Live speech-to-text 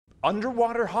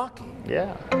Underwater hockey?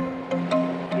 Yeah.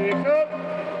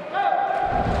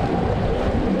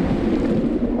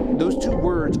 Those two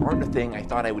words aren't a thing I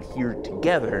thought I would hear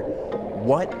together.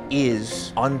 What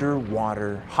is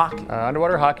underwater hockey?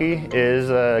 Underwater hockey is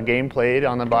a game played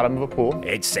on the bottom of a pool.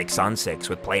 It's 6-on-6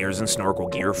 with players in snorkel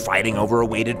gear fighting over a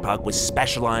weighted puck with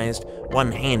specialized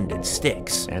one-handed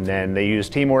sticks. And then they use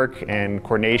teamwork and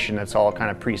coordination that's all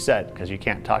kind of preset because you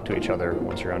can't talk to each other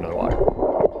once you're under the water.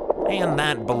 And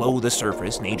that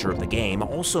below-the-surface nature of the game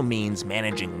also means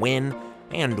managing when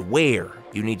and where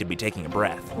you need to be taking a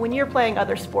breath. When you're playing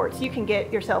other sports, you can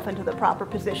get yourself into the proper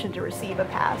position to receive a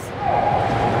pass.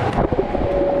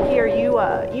 Here,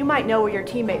 you might know where your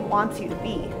teammate wants you to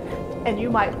be, and you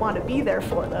might want to be there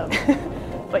for them,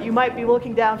 but you might be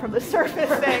looking down from the surface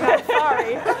saying, I'm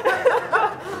sorry.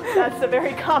 That's a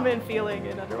very common feeling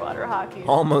in underwater hockey.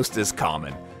 Almost as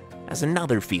common as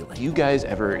another feeling. Do you guys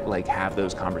ever like have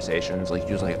those conversations? Like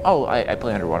you're just like, oh, I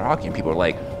play underwater hockey, and people are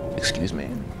like, excuse me?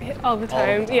 All the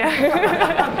time, yeah.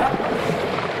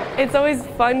 It's always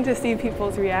fun to see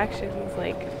people's reactions.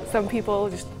 Like, some people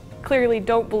just clearly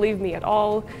don't believe me at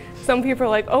all. Some people are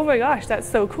like, oh my gosh, that's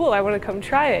so cool, I want to come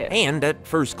try it. And at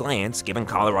first glance, given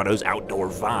Colorado's outdoor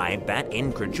vibe, that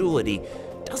incredulity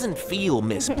doesn't feel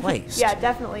misplaced. Yeah,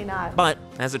 definitely not. But,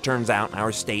 as it turns out,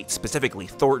 our state, specifically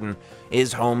Thornton,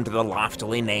 is home to the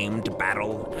loftily named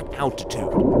Battle at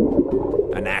Altitude,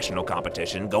 a national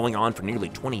competition going on for nearly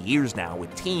 20 years now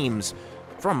with teams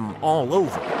from all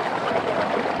over.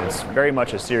 It's very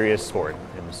much a serious sport,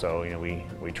 and so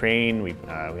we train, we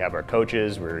have our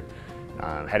coaches, we're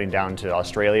heading down to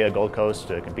Australia, Gold Coast,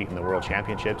 to compete in the World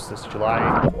Championships this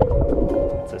July.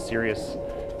 It's a serious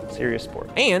sport.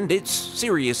 And it's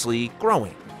seriously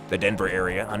growing. The Denver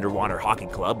area underwater hockey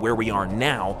club, where we are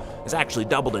now, has actually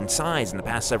doubled in size in the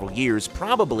past several years,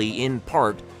 probably in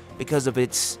part because of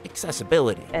its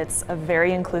accessibility. It's a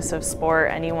very inclusive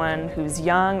sport. Anyone who's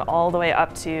young all the way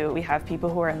up to, we have people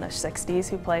who are in their 60s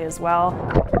who play as well.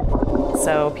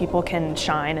 So people can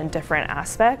shine in different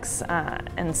aspects,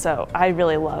 and so I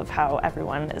really love how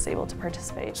everyone is able to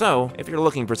participate. So if you're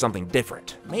looking for something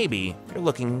different, maybe you're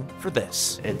looking for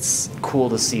this. It's cool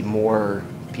to see more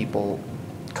people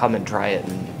come and try it,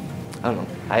 and I don't know,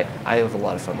 I have a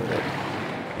lot of fun with it.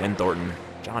 In Thornton,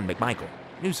 John McMichael,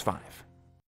 News 5.